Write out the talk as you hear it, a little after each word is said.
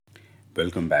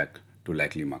Welcome back to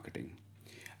Likely Marketing.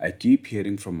 I keep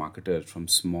hearing from marketers from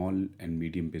small and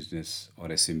medium business or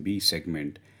SMB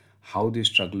segment how they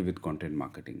struggle with content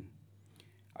marketing.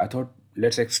 I thought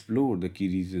let's explore the key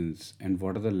reasons and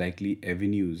what are the likely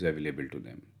avenues available to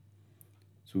them.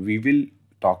 So we will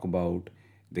talk about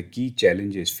the key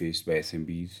challenges faced by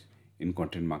SMBs in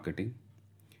content marketing,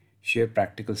 share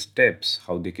practical steps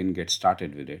how they can get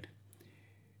started with it,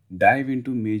 dive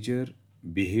into major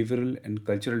behavioral and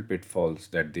cultural pitfalls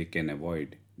that they can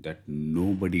avoid that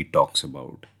nobody talks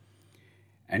about,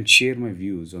 and share my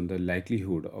views on the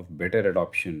likelihood of better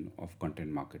adoption of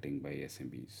content marketing by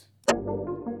SMBs.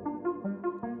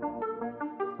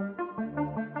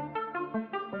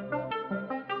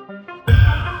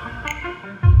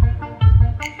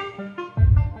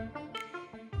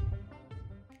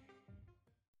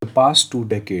 The past 2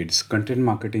 decades, content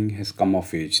marketing has come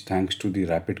of age thanks to the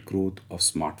rapid growth of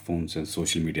smartphones and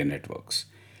social media networks.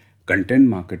 Content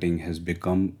marketing has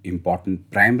become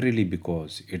important primarily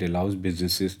because it allows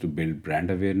businesses to build brand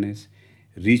awareness,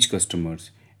 reach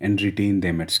customers, and retain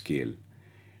them at scale.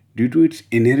 Due to its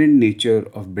inherent nature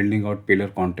of building out pillar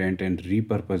content and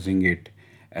repurposing it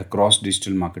across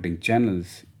digital marketing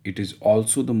channels, it is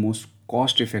also the most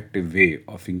cost effective way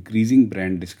of increasing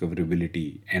brand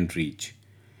discoverability and reach.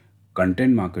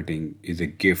 Content marketing is a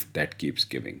gift that keeps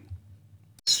giving.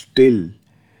 Still,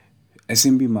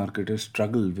 SMB marketers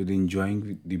struggle with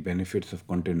enjoying the benefits of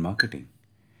content marketing.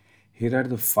 Here are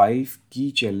the 5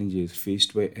 key challenges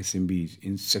faced by SMBs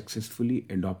in successfully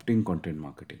adopting content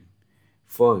marketing.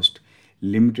 First,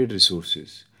 limited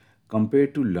resources.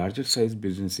 Compared to larger sized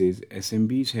businesses,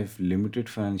 SMBs have limited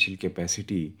financial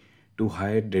capacity to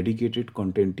hire dedicated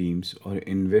content teams or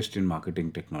invest in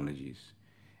marketing technologies.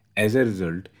 As a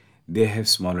result, they have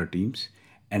smaller teams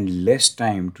and less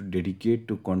time to dedicate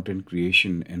to content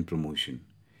creation and promotion.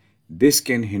 This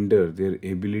can hinder their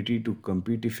ability to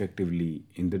compete effectively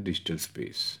in the digital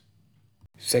space.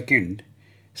 Second,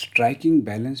 striking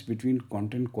balance between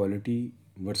content quality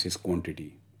versus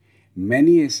quantity.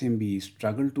 Many SMBs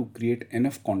struggle to create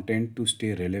enough content to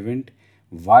stay relevant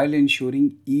while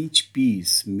ensuring each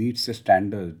piece meets the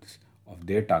standards of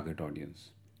their target audience.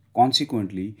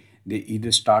 Consequently, they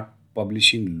either start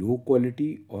publishing low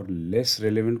quality or less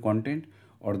relevant content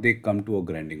or they come to a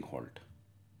grinding halt.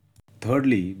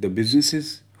 Thirdly, the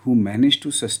businesses who manage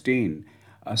to sustain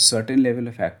a certain level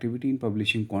of activity in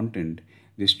publishing content,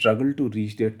 they struggle to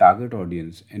reach their target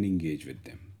audience and engage with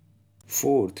them.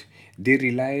 Fourth, they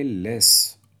rely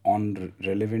less on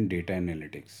relevant data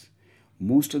analytics.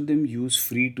 Most of them use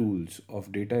free tools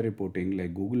of data reporting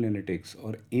like Google Analytics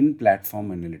or in platform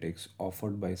analytics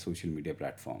offered by social media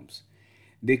platforms.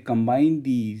 They combine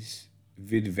these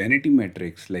with vanity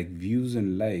metrics like views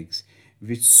and likes,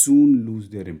 which soon lose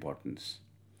their importance.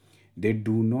 They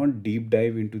do not deep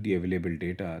dive into the available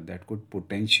data that could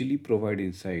potentially provide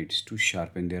insights to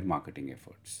sharpen their marketing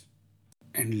efforts.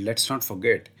 And let's not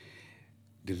forget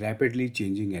the rapidly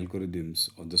changing algorithms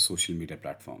of the social media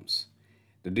platforms.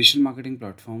 The digital marketing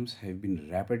platforms have been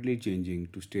rapidly changing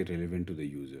to stay relevant to the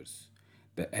users.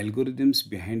 The algorithms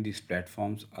behind these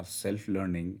platforms are self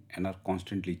learning and are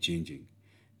constantly changing.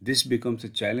 This becomes a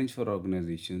challenge for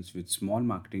organizations with small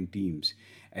marketing teams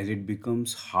as it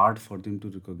becomes hard for them to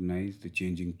recognize the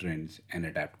changing trends and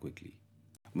adapt quickly.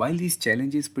 While these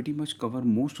challenges pretty much cover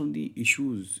most of the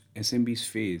issues SMBs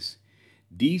face,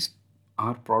 these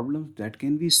are problems that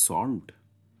can be solved.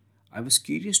 I was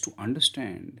curious to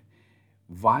understand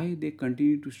why they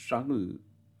continue to struggle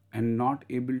and not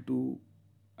able to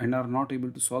and are not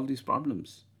able to solve these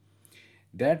problems.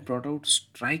 That brought out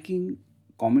striking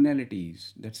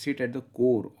commonalities that sit at the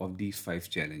core of these 5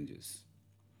 challenges.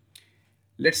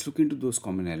 Let's look into those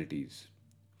commonalities.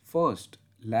 First,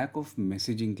 lack of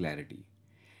messaging clarity.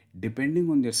 Depending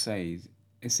on their size,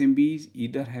 SMBs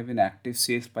either have an active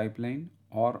sales pipeline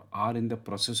or are in the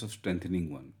process of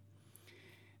strengthening one.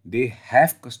 They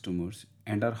have customers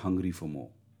and are hungry for more.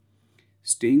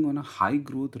 Staying on a high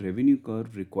growth revenue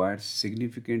curve requires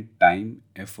significant time,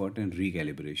 effort, and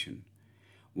recalibration.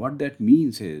 What that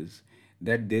means is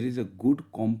that there is a good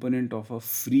component of a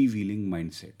freewheeling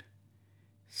mindset.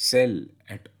 Sell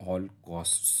at all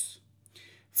costs.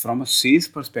 From a sales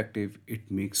perspective,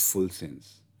 it makes full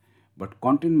sense. But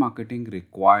content marketing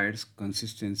requires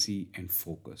consistency and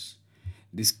focus.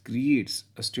 This creates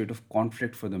a state of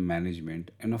conflict for the management,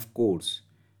 and of course,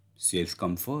 sales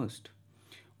come first.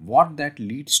 What that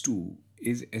leads to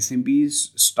is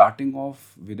SMBs starting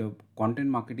off with a content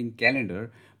marketing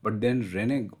calendar but then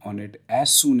renege on it as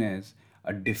soon as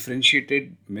a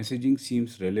differentiated messaging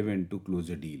seems relevant to close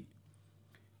a deal.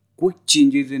 Quick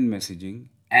changes in messaging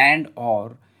and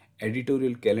or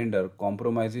editorial calendar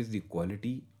compromises the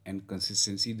quality and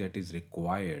consistency that is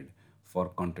required for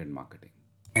content marketing.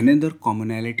 Another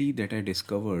commonality that I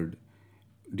discovered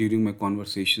during my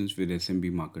conversations with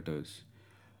SMB marketers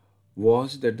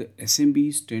was that the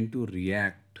SMBs tend to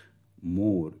react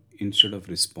more instead of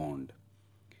respond.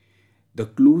 The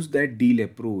close that deal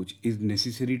approach is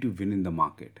necessary to win in the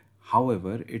market.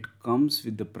 However, it comes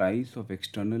with the price of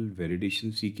external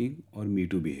validation seeking or Me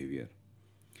Too behavior.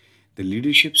 The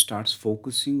leadership starts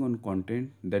focusing on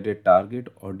content that a target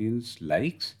audience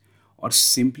likes or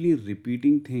simply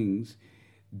repeating things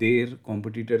their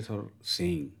competitors are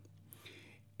saying.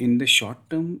 In the short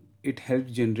term, it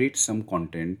helps generate some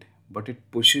content, but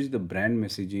it pushes the brand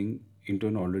messaging into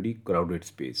an already crowded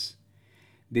space.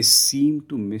 They seem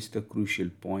to miss the crucial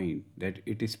point that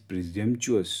it is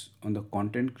presumptuous on the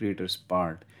content creator's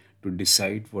part to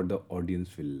decide what the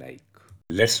audience will like.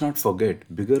 Let's not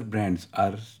forget, bigger brands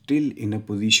are still in a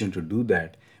position to do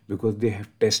that because they have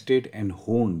tested and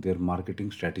honed their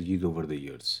marketing strategies over the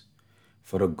years.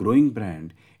 For a growing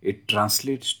brand, it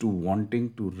translates to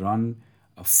wanting to run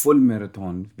a full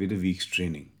marathon with a week's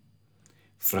training.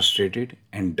 Frustrated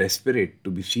and desperate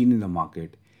to be seen in the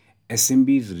market,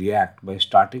 SMBs react by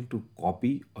starting to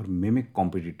copy or mimic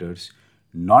competitors,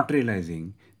 not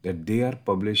realizing that they are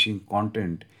publishing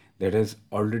content that has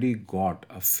already got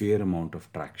a fair amount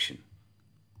of traction.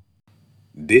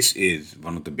 This is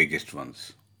one of the biggest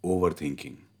ones,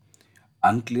 overthinking.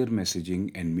 Unclear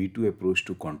messaging and Me Too approach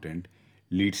to content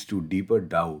leads to deeper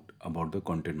doubt about the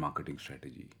content marketing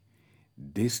strategy.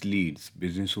 This leads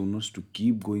business owners to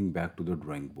keep going back to the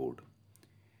drawing board.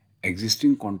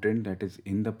 Existing content that is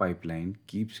in the pipeline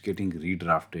keeps getting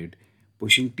redrafted,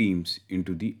 pushing teams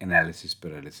into the analysis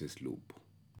paralysis loop.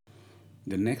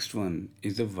 The next one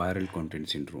is the viral content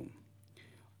syndrome.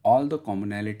 All the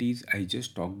commonalities I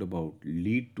just talked about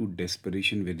lead to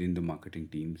desperation within the marketing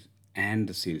teams and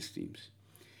the sales teams.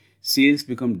 Sales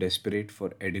become desperate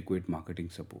for adequate marketing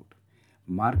support.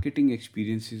 Marketing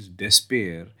experiences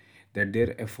despair that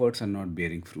their efforts are not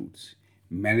bearing fruits.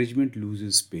 Management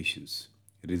loses patience.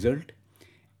 Result?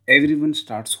 Everyone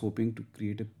starts hoping to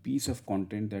create a piece of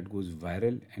content that goes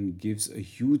viral and gives a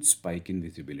huge spike in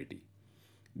visibility.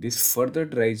 This further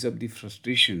drives up the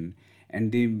frustration,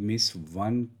 and they miss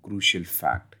one crucial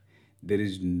fact: there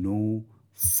is no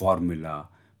formula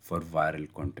for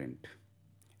viral content.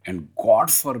 And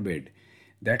God forbid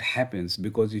that happens,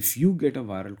 because if you get a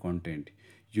viral content,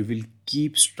 you will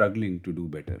keep struggling to do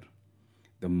better.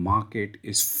 The market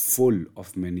is full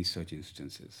of many such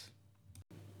instances.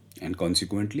 And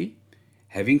consequently,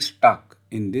 having stuck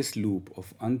in this loop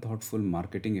of unthoughtful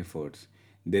marketing efforts,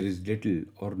 there is little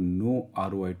or no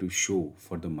ROI to show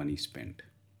for the money spent.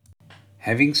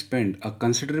 Having spent a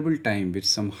considerable time with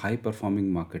some high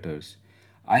performing marketers,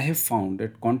 I have found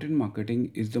that content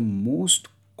marketing is the most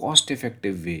cost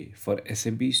effective way for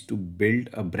SMBs to build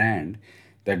a brand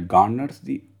that garners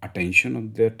the attention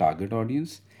of their target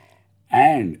audience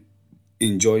and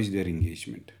enjoys their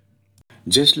engagement.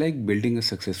 Just like building a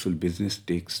successful business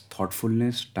takes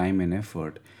thoughtfulness, time, and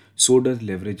effort, so does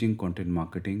leveraging content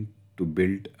marketing to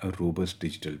build a robust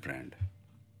digital brand.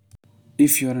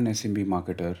 If you're an SMB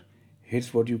marketer,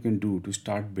 here's what you can do to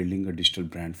start building a digital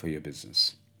brand for your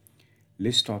business.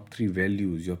 List top three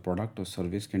values your product or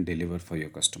service can deliver for your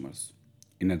customers.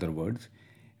 In other words,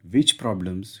 which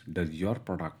problems does your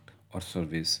product or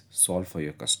service solve for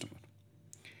your customer?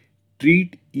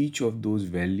 Treat each of those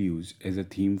values as a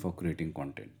theme for creating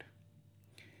content.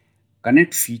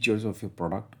 Connect features of your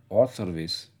product or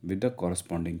service with the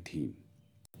corresponding theme.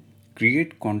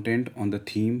 Create content on the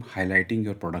theme highlighting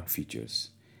your product features.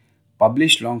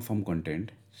 Publish long form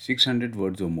content, 600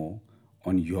 words or more,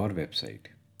 on your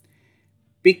website.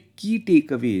 Pick key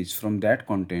takeaways from that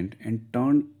content and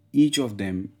turn each of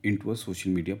them into a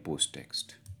social media post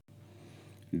text.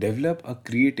 Develop a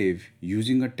creative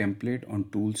using a template on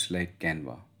tools like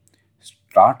Canva.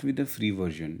 Start with a free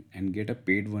version and get a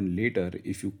paid one later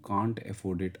if you can't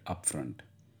afford it upfront.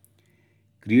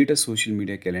 Create a social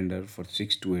media calendar for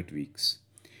 6 to 8 weeks.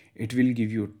 It will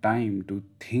give you time to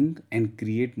think and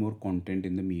create more content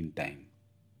in the meantime.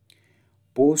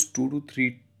 Post 2 to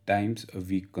 3 times a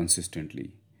week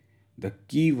consistently. The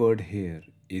key word here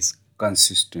is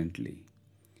consistently.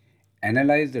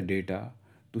 Analyze the data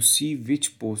to see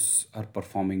which posts are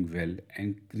performing well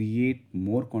and create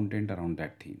more content around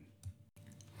that theme.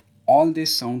 All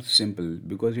this sounds simple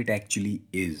because it actually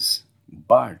is.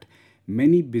 But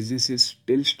many businesses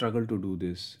still struggle to do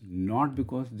this, not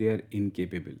because they are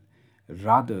incapable,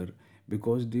 rather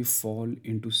because they fall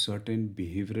into certain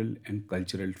behavioral and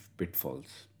cultural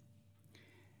pitfalls.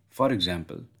 For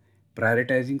example,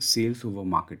 Prioritizing sales over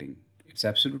marketing. It's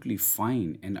absolutely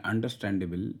fine and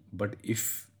understandable, but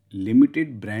if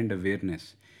limited brand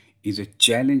awareness is a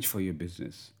challenge for your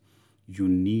business, you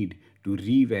need to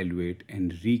reevaluate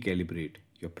and recalibrate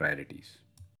your priorities.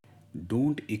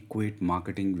 Don't equate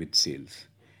marketing with sales.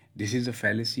 This is a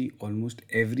fallacy almost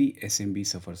every SMB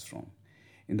suffers from.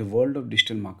 In the world of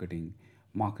digital marketing,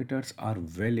 marketers are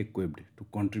well equipped to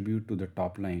contribute to the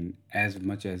top line as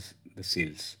much as the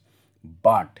sales.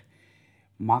 But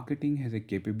marketing has a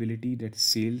capability that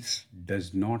sales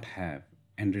does not have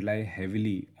and rely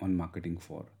heavily on marketing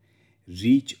for.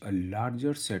 Reach a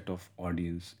larger set of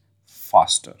audience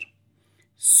faster.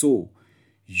 So,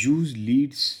 use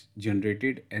leads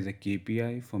generated as a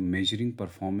KPI for measuring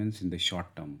performance in the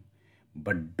short term,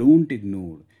 but don't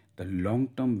ignore the long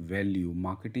term value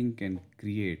marketing can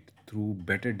create through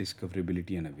better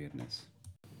discoverability and awareness.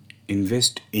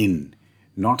 Invest in,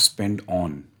 not spend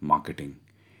on, marketing.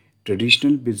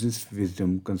 Traditional business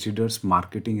wisdom considers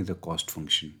marketing as a cost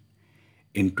function.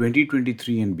 In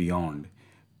 2023 and beyond,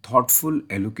 thoughtful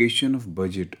allocation of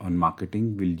budget on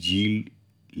marketing will yield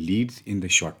leads in the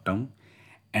short term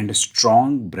and a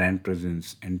strong brand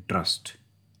presence and trust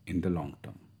in the long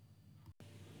term.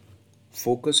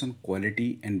 Focus on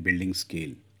quality and building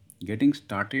scale. Getting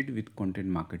started with content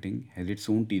marketing has its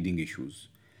own teething issues.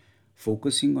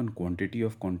 Focusing on quantity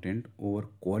of content over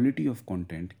quality of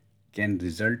content can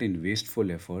result in wasteful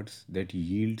efforts that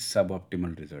yield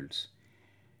suboptimal results.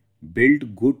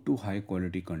 Build good to high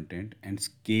quality content and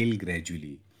scale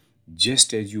gradually,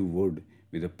 just as you would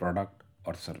with a product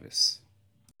or service.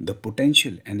 The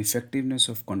potential and effectiveness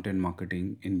of content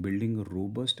marketing in building a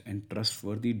robust and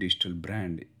trustworthy digital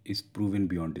brand is proven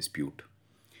beyond dispute.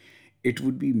 It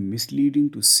would be misleading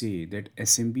to say that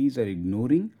SMBs are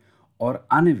ignoring or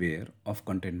unaware of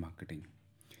content marketing.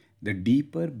 The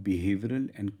deeper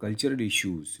behavioral and cultural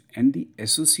issues and the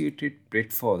associated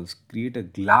pitfalls create a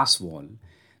glass wall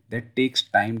that takes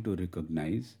time to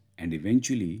recognize and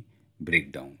eventually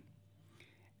break down.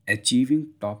 Achieving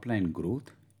top line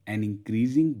growth and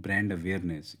increasing brand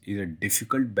awareness is a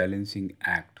difficult balancing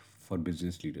act for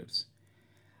business leaders.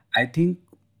 I think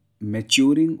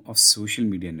maturing of social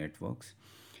media networks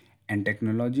and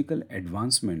technological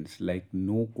advancements like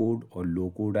no code or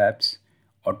low code apps,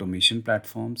 automation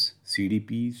platforms,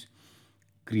 CDPs,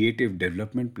 creative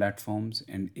development platforms,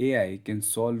 and AI can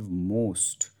solve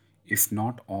most, if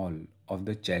not all, of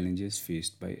the challenges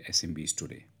faced by SMBs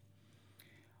today.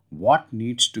 What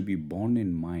needs to be borne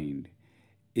in mind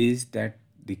is that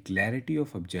the clarity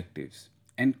of objectives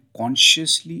and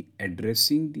consciously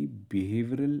addressing the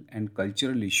behavioral and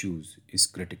cultural issues is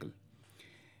critical.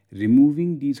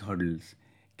 Removing these hurdles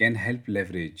can help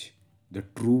leverage the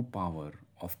true power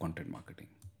of content marketing.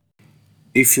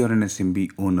 If you're an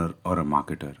SMB owner or a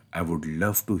marketer, I would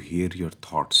love to hear your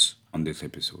thoughts on this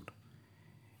episode.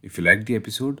 If you like the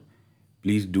episode,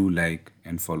 please do like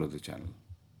and follow the channel.